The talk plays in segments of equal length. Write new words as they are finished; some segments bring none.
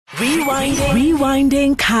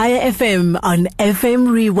Rewinding Kaya FM on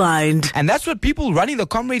FM Rewind. And that's what people running the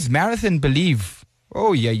Comrades Marathon believe.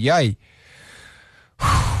 Oh, yeah.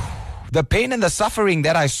 The pain and the suffering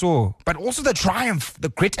that I saw, but also the triumph, the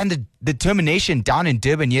grit and the determination down in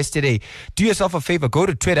Durban yesterday. Do yourself a favor, go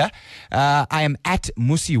to Twitter. I am at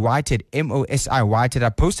Musi Whitehead, M-O-S-I Whitehead. I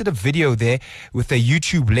posted a video there with a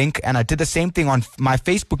YouTube link, and I did the same thing on my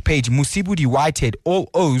Facebook page, Musibudi Whitehead, all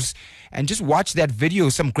O's. And just watch that video.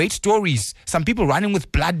 Some great stories. Some people running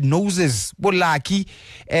with blood noses. Bolaki,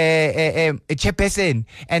 Chepesen,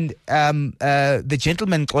 and the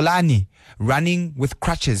gentleman Kolani running with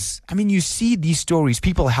crutches. I mean, you see these stories,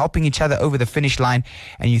 people helping each other over the finish line,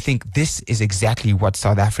 and you think this is exactly what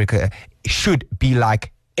South Africa should be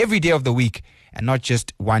like every day of the week and not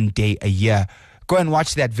just one day a year. Go and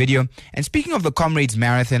watch that video. And speaking of the Comrades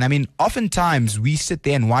Marathon, I mean, oftentimes we sit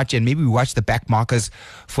there and watch, and maybe we watch the back markers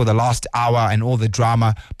for the last hour and all the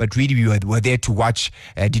drama, but really we were there to watch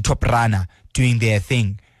the top runner doing their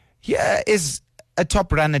thing. Here is a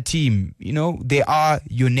top runner team. You know, there are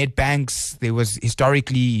your Nedbanks. There was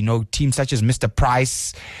historically, you know, teams such as Mr.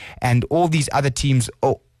 Price and all these other teams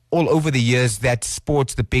all over the years that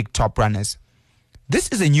sports the big top runners. This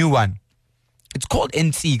is a new one. It's called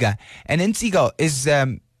Entsika, and Entsika is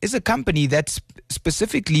a company that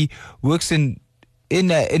specifically works in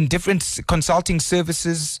different consulting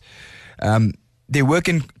services. They work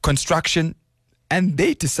in construction, and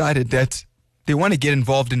they decided that they want to get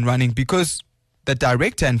involved in running because the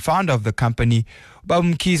director and founder of the company,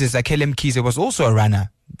 Zakhele Mkhize, was also a runner.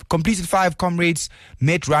 Completed 5 comrades,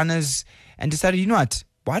 met runners, and decided, you know what?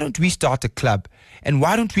 Why don't we start a club, and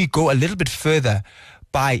why don't we go a little bit further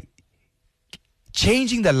by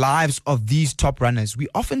changing the lives of these top runners? We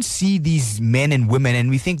often see these men and women and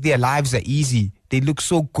we think their lives are easy. They look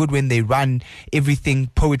so good when they run, everything,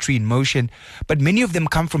 poetry in motion. But many of them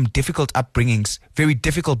come from difficult upbringings, very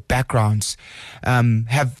difficult backgrounds,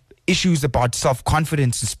 have issues about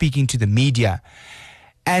self-confidence and speaking to the media.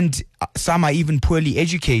 And some are even poorly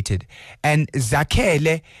educated. And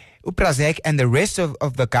Zakhele, Uprazek, and the rest of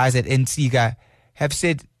the guys at Entsika have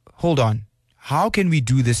said, hold on, how can we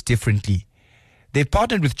do this differently? They've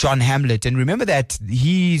partnered with John Hamlet, and remember that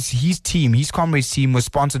his Comrades team was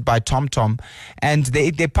sponsored by TomTom, and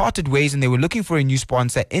they parted ways and they were looking for a new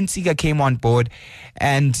sponsor. Entsika came on board,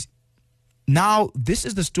 and now this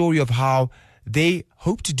is the story of how they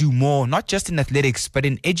hope to do more, not just in athletics, but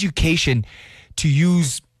in education, to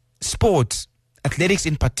use sports, athletics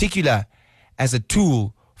in particular, as a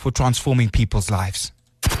tool for transforming people's lives.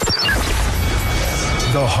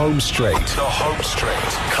 The Home Straight.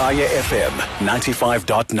 Kaya FM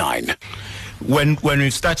 95.9. When we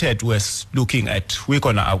started, we was looking at, we're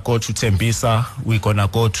going to go to Tembisa, we're going to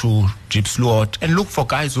go to Gypsloot and look for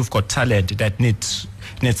guys who've got talent that need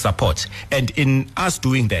support. And in us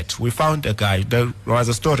doing that, we found a guy. There was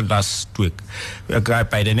a story last week, a guy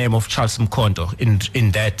by the name of Charles Mkondo.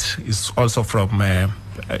 In that is also from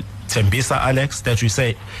Tembisa, Alex, that we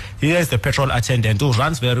say, here is the petrol attendant who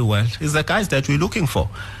runs very well. He's the guys that we're looking for.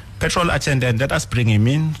 Petrol attendant, let us bring him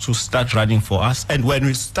in to start running for us. And when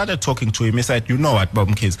we started talking to him, he said, you know what, Bob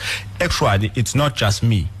Mkhize, actually, it's not just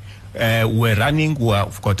me. We're running,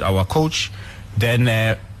 we've got our coach.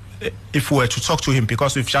 Then if we were to talk to him,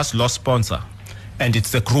 because we've just lost sponsor, and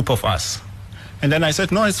it's a group of us. And then I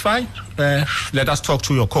said, no, it's fine. Let us talk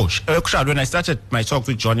to your coach. Actually, when I started my talk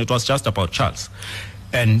with John, it was just about Charles.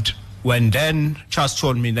 And when then Charles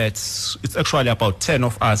told me that it's actually about 10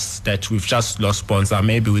 of us that we've just lost sponsor,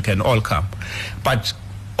 maybe we can all come. But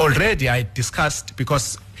already I discussed,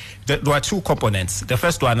 because there were 2 components. The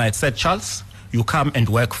first one, I said, Charles, you come and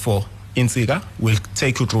work for Entsika. We'll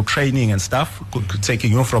take you through training and stuff,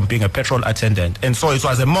 taking you from being a petrol attendant. And so it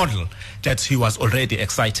was a model that he was already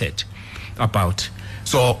excited about.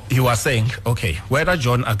 So he was saying, okay, whether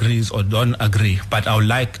John agrees or don't agree, but I would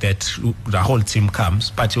like that the whole team comes.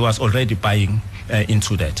 But he was already buying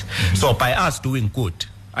into that. Mm-hmm. So by us doing good,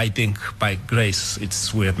 I think by grace,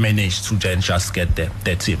 we have managed to then just get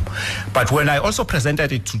the team. But when I also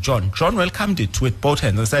presented it to John welcomed it with both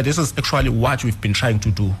hands and said, this is actually what we've been trying to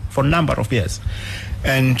do for a number of years.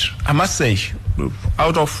 And I must say,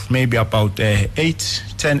 out of maybe about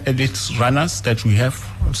 8-10 elite runners that we have,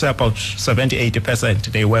 I'd say about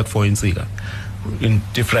 70-80% they work for Entsika. In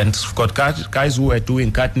different, we've got guys who are doing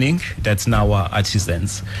gardening, that's now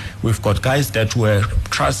artisans. We've got guys that were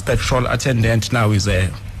trust petrol attendant, now is a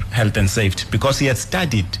health and safety, because he had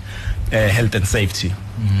studied health and safety,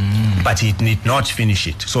 but he did not finish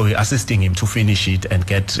it. So we're assisting him to finish it and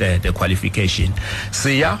get the qualification.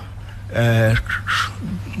 Sia,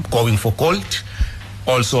 going for gold.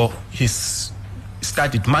 Also, his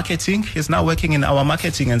studied marketing. He's now working in our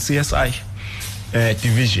marketing and CSI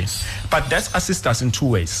division. But that assists us in two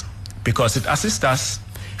ways, because it assists us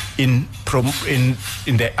in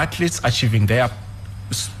the athletes achieving their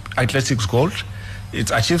athletics goal. It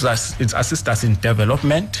assists us in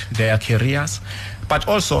development, their careers, but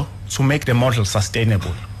also to make the model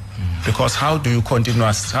sustainable. Because how do you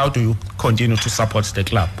continue to support the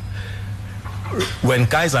club? When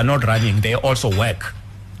guys are not running, they also work.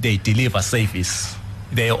 They deliver service.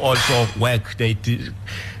 They also work.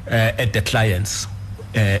 At the clients.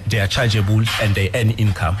 They are chargeable and they earn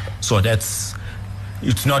income. So it's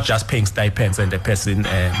not just paying stipends and the person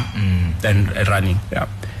then running. Yeah.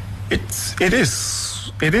 It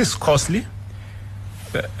is costly,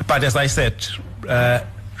 but as I said,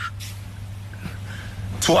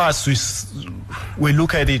 to us we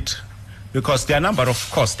look at it because there are a number of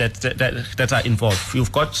costs that are involved.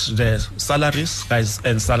 You've got the salaries, guys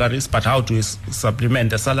earn salaries, but how do we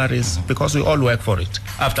supplement the salaries? Because we all work for it.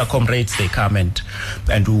 After Comrades, they come and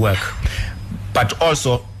we work. But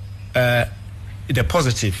also the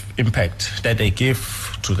positive impact that they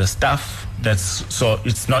give to the staff. So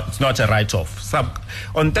it's not a write-off.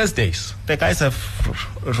 On Thursdays, the guys have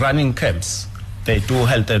running camps. They do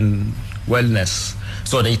health and wellness.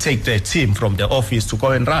 So they take their team from the office to go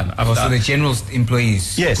and run. So the general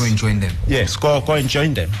employees go and join them? Yes, go and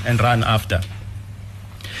join them and run after.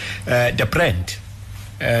 The brand,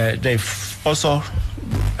 they've also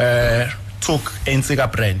took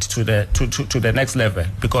Entsika brand to the next level,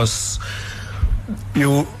 because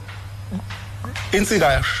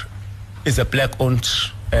Entsika is a black-owned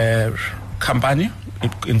company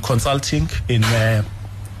in consulting, in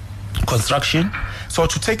construction. So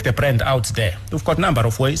to take the brand out there, we've got a number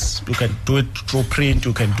of ways. You can do it through print,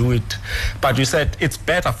 you can do it. But we said it's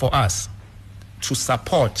better for us to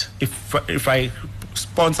support. If I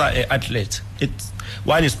sponsor an athlete,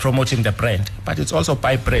 one is promoting the brand, but it's also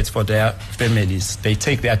buy breads for their families. They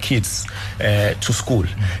take their kids to school.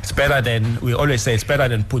 It's better than, we always say, it's better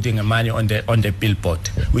than putting money on the billboard.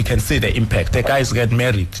 We can see the impact. The guys get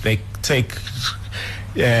married. They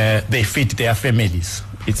feed their families.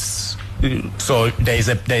 So there is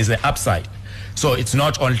an upside. So it's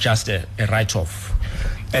not all just a write-off.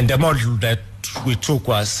 And the model that we took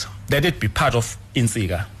was that it be part of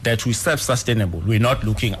Entsika, that we self-sustainable. We're not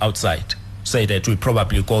looking outside. Say that we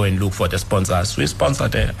probably go and look for the sponsors. We sponsor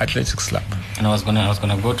the athletics club. And I was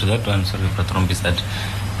gonna go to that one. Sorry for Trombi said.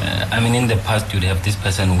 In the past you'd have this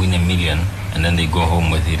person win $1 million and then they go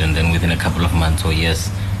home with it, and then within a couple of months or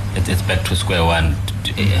years, it's back to square one.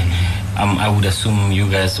 I would assume you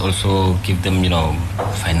guys also give them,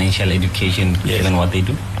 financial education, given what they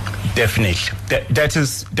do. Definitely, that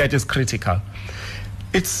is critical.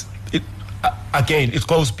 It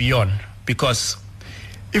goes beyond, because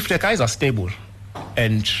if the guys are stable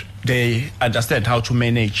and they understand how to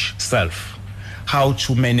manage self, how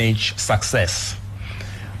to manage success,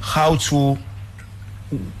 how to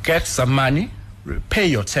get some money, pay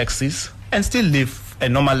your taxes, and still live a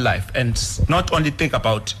normal life, and not only think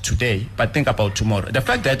about today, but think about tomorrow. The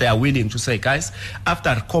fact that they are willing to say, guys,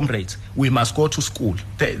 after Comrades, we must go to school.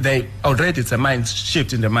 They already, it's a mind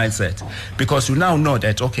shift in the mindset, because you now know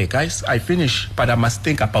that, okay, guys, I finish, but I must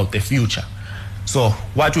think about the future. So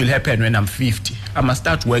what will happen when I'm 50? I must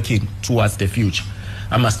start working towards the future.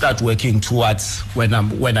 I must start working towards when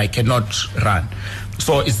I cannot run.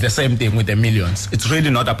 So it's the same thing with the millions. It's really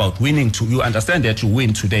not about winning. You understand that you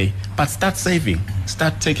win today, but start saving.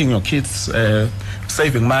 Start taking your kids,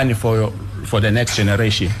 saving money for the next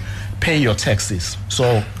generation. Pay your taxes.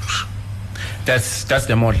 So that's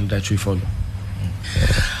the model that we follow.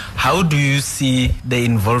 How do you see the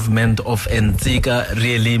involvement of Entsika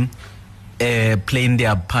really playing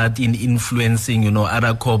their part in influencing,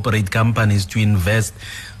 other corporate companies to invest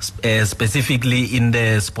specifically in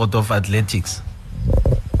the sport of athletics?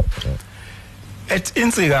 At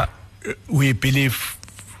Entsika, we believe,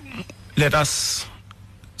 let us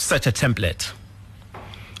set a template.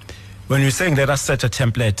 When you're saying let us set a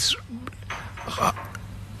template,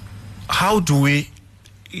 how do we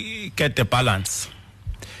get the balance?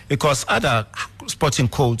 Because other sporting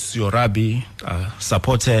codes, your rugby are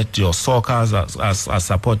supported, your soccer are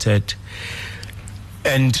supported,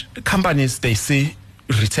 and companies, they see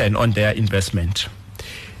return on their investment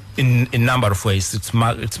in a number of ways. It's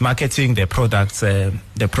marketing their products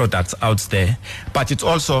out there, but it's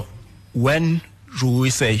also, when we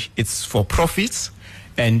say it's for profits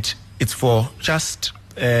and it's for just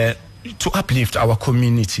to uplift our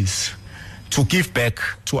communities, to give back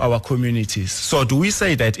to our communities. So do we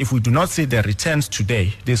say that if we do not see the returns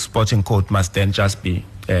today, this sporting code must then just be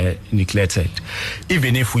neglected.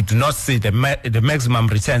 Even if we do not see the maximum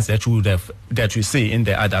returns that we see in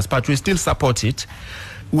the others, but we still support it.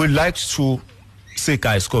 We like to see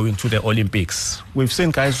guys going to the Olympics. We've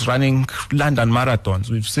seen guys running London marathons.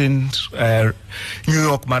 We've seen New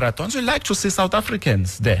York marathons. We like to see South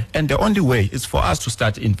Africans there, and the only way is for us to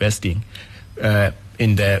start investing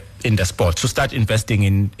in the sport, to start investing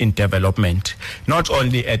in development, not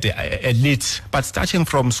only at the elite, but starting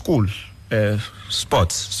from school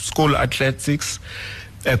sports, school athletics,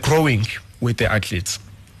 growing with the athletes.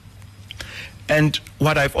 And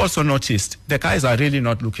what I've also noticed, the guys are really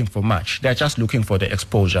not looking for much. They're just looking for the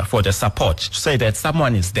exposure, for the support, to say that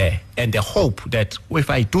someone is there, and the hope that if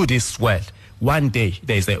I do this well, one day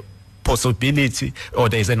there's a possibility or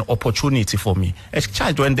there's an opportunity for me. A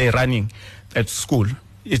child, when they're running at school,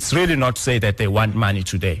 it's really not to say that they want money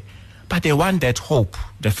today, but they want that hope,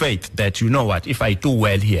 the faith that, you know what, if I do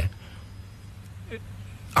well here,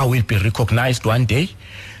 I will be recognized one day.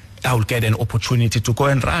 I will get an opportunity to go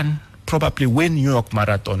and run, probably win New York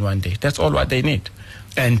Marathon one day. That's all what they need.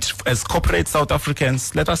 And as corporate South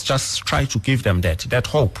Africans, let us just try to give them that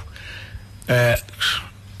hope.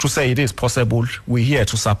 To say it is possible, we're here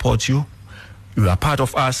to support you. You are part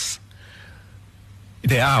of us.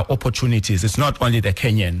 There are opportunities. It's not only the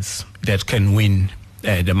Kenyans that can win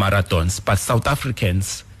the marathons, but South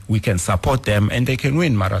Africans, we can support them and they can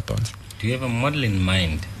win marathons. Do you have a model in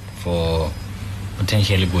mind for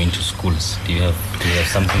potentially going to schools? Do you have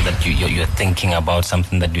something that you're thinking about,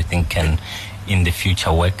 something that you think can in the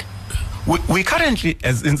future work? We currently,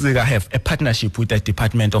 as Entsika, have a partnership with the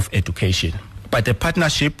Department of Education. But the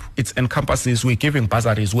partnership, it encompasses, we're giving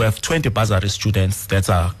bursaries. We have 20 bursary students that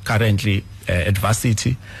are currently at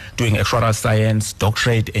varsity, doing actuarial science,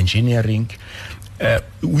 doctorate, engineering. We're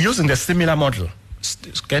using the similar model,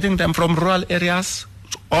 getting them from rural areas,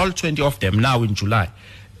 all 20 of them now in July.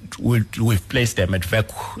 We've placed them at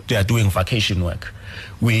VEC. They are doing vacation work.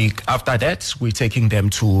 After that, we're taking them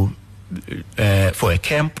to for a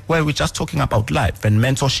camp where we're just talking about life and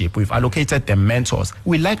mentorship. We've allocated them mentors.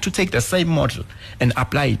 We like to take the same model and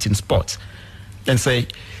apply it in sports and say,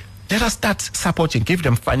 let us start supporting, give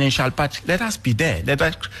them financial, but let us be there. Let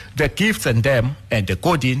us, the gifts and them and the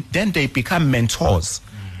coding, then they become mentors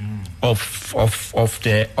of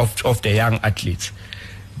the young athletes.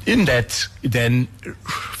 In that, then,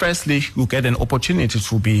 firstly, you get an opportunity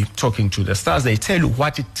to be talking to the stars. They tell you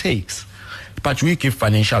what it takes, but we give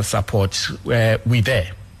financial support. We're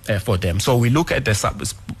there for them. So we look at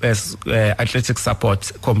the athletic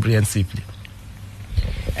support comprehensively.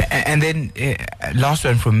 And then, last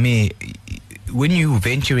one from me, when you're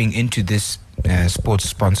venturing into this sports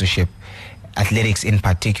sponsorship, athletics in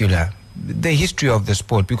particular, the history of the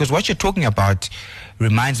sport, because what you're talking about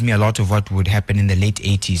reminds me a lot of what would happen in the late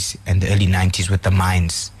 80s and the early 90s with the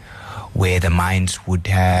mines, where the mines would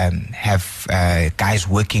have guys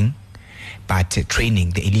working but training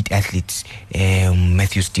the elite athletes.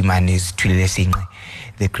 Matthew Stimanis, Tulele Singh,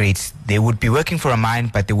 the greats, they would be working for a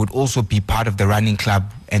mine, but they would also be part of the running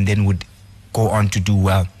club and then would go on to do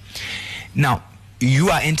well. Now, you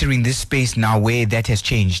are entering this space now where that has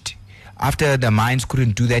changed. After the mines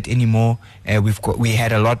couldn't do that anymore, we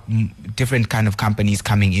had a lot different kind of companies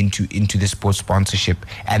coming into the sports sponsorship,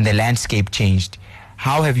 and the landscape changed.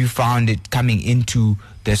 How have you found it coming into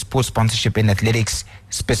the sports sponsorship in athletics,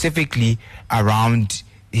 specifically around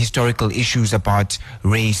historical issues about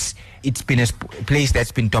race? It's been a place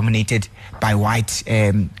that's been dominated by white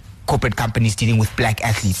corporate companies dealing with black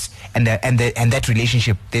athletes, and that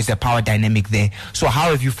relationship, there's a power dynamic there. So how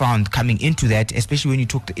have you found coming into that, especially when you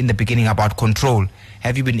talked in the beginning about control?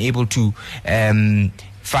 Have you been able to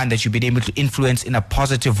find that you've been able to influence in a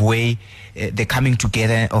positive way the coming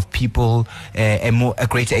together of people, a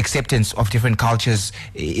greater acceptance of different cultures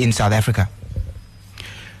in South Africa?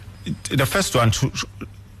 The first one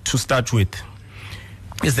to start with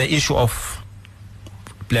is the issue of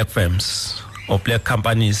black firms or black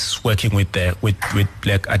companies working with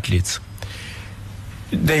black athletes.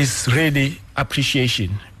 There is really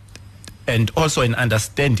appreciation and also an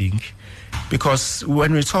understanding, because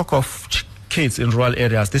when we talk of kids in rural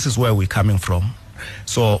areas, this is where we're coming from.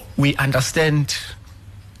 So we understand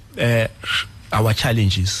our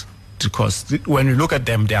challenges, because when we look at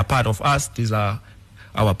them, they are part of us. These are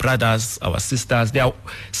our brothers, our sisters. They are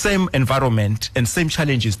same environment and same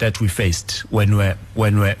challenges that we faced when we're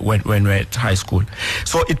at high school.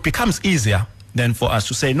 So it becomes easier then for us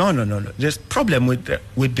to say, no. There's problem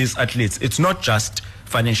with these athletes. It's not just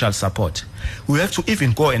financial support. We have to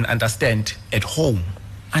even go and understand at home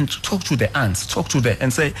and talk to the aunts,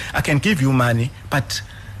 and say, I can give you money, but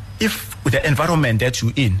if the environment that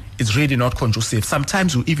you're in is really not conducive,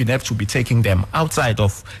 sometimes you even have to be taking them outside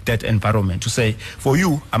of that environment to say, for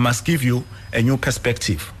you, I must give you a new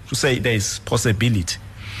perspective, to say there is possibility.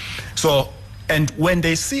 So, and when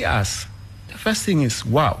they see us, the first thing is,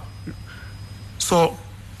 wow. So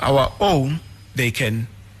our own, they can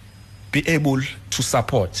be able to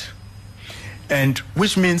support. And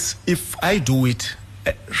which means if I do it,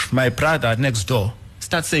 my brother next door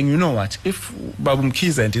start saying, you know what, if Babu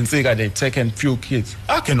Mkhize and Entsika, they've taken few kids,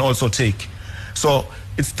 I can also take. So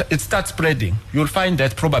it starts spreading. You'll find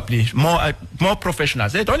that probably more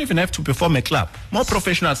professionals, they don't even have to perform a club. More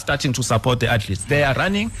professionals starting to support the athletes. They are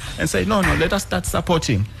running and say, no, let us start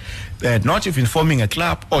supporting. Not even forming a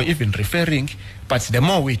club or even referring, but the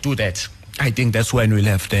more we do that, I think that's when we'll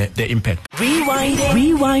have the impact.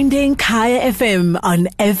 Rewinding Kaya FM on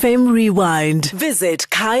FM Rewind. Visit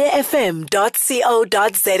kayafm.co.za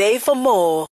for more.